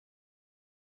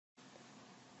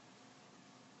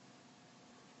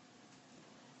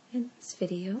In this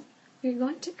video, we're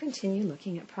going to continue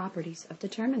looking at properties of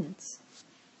determinants.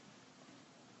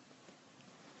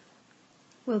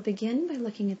 We'll begin by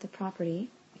looking at the property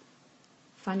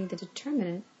finding the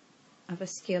determinant of a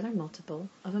scalar multiple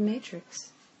of a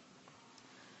matrix.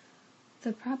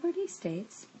 The property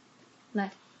states,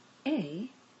 let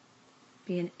A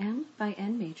be an m by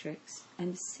n matrix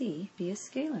and C be a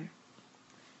scalar.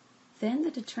 Then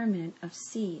the determinant of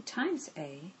C times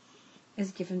A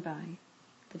is given by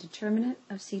the determinant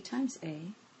of C times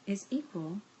A is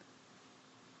equal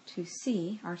to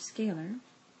C, our scalar,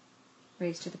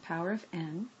 raised to the power of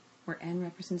n, where n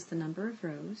represents the number of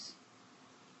rows,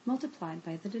 multiplied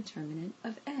by the determinant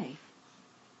of A.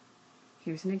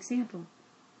 Here's an example.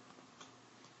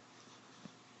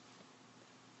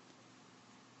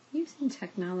 Using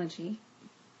technology,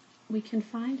 we can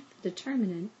find the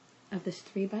determinant of this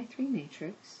 3 by 3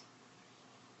 matrix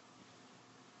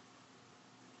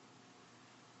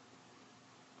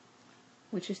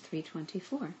which is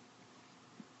 324.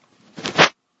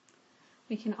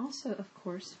 We can also, of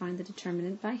course, find the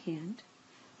determinant by hand.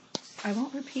 I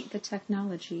won't repeat the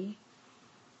technology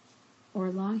or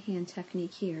longhand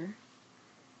technique here.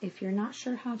 If you're not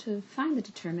sure how to find the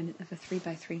determinant of a 3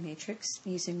 by 3 matrix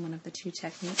using one of the two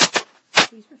techniques,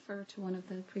 please refer to one of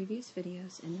the previous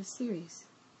videos in this series.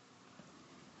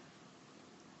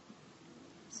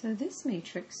 So this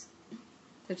matrix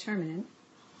determinant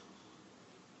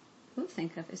we'll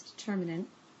think of as determinant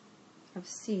of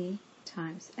C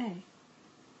times A,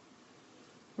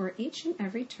 where each and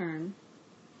every term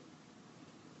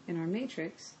in our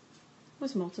matrix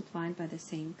was multiplied by the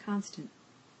same constant.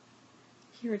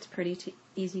 Here it's pretty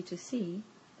easy to see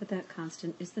that that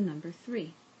constant is the number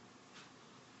 3.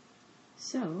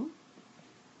 So,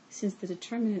 since the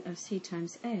determinant of C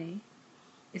times A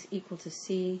is equal to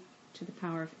C to the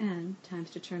power of n times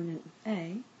determinant of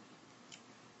A,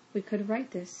 we could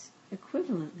write this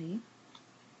equivalently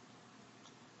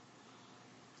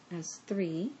as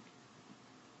 3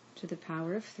 to the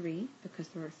power of 3, because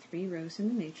there are 3 rows in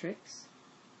the matrix,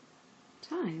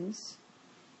 times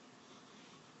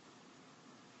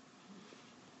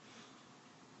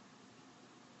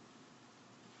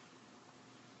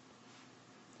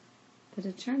the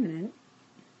determinant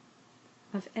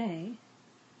of A,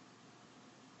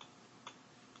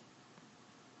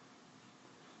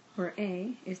 where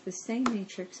A is the same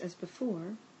matrix as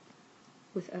before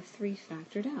with a 3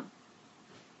 factored out.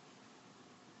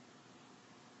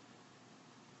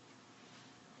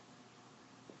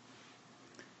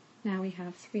 Now we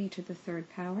have 3 to the 3rd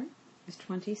power is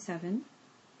 27,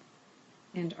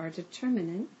 and our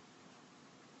determinant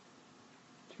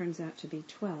turns out to be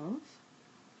 12.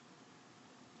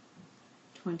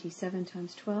 27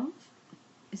 times 12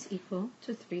 is equal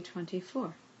to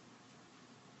 324.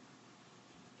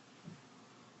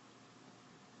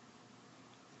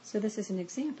 So this is an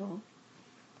example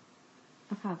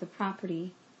of how the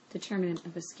property determinant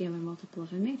of a scalar multiple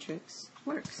of a matrix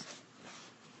works.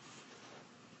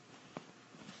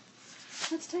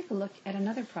 Let's take a look at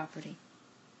another property.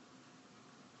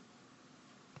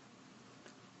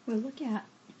 We'll look at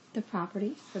the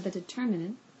property for the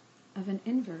determinant of an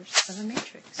inverse of a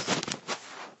matrix.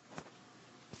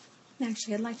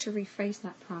 Actually, I'd like to rephrase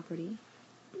that property.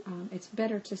 It's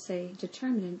better to say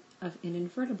determinant of an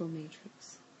invertible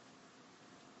matrix.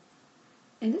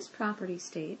 And this property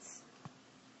states,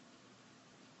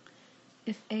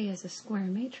 if A is a square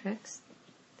matrix,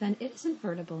 then it is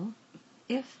invertible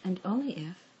if and only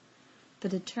if the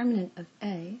determinant of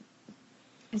A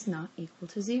is not equal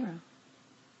to 0.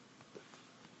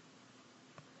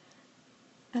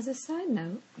 As a side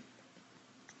note,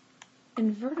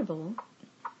 invertible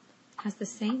has the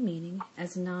same meaning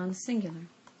as non-singular.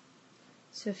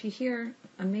 So if you hear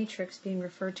a matrix being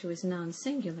referred to as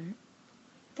non-singular,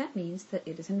 that means that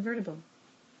it is invertible.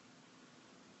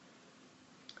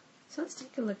 So let's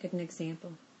take a look at an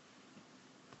example.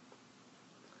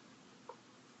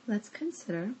 Let's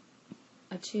consider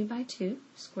a 2 by 2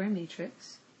 square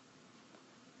matrix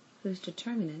whose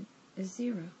determinant is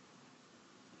 0.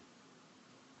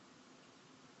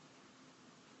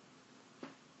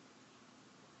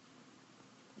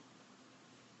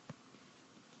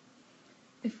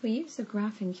 If we use a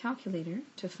graphing calculator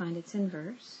to find its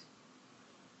inverse,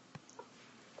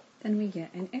 then we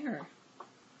get an error.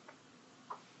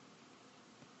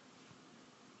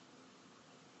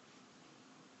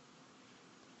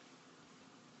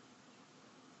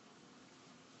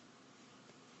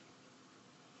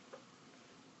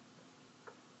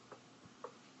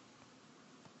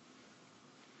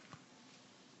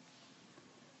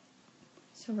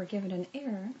 So we're given an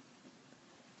error,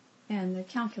 And the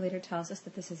calculator tells us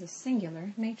that this is a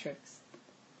singular matrix.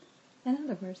 In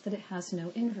other words, that it has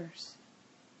no inverse.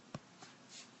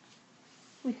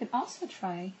 We could also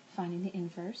try finding the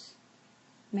inverse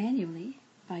manually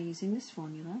by using this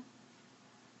formula.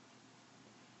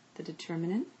 The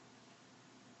determinant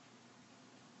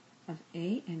of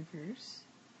A inverse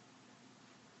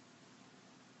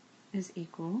is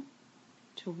equal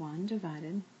to 1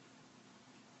 divided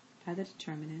by the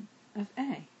determinant of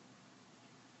A.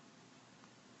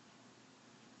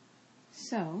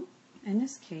 So, in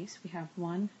this case, we have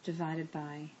 1 divided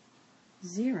by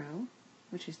 0,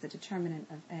 which is the determinant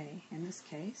of A in this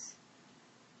case.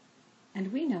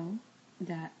 And we know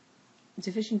that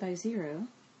division by 0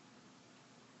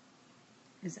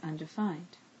 is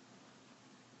undefined.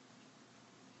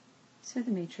 So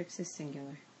the matrix is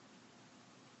singular.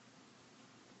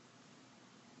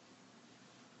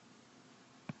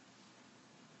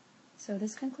 So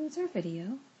this concludes our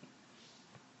video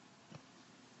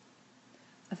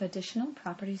of additional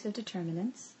properties of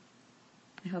determinants.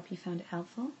 I hope you found it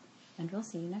helpful, and we'll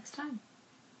see you next time.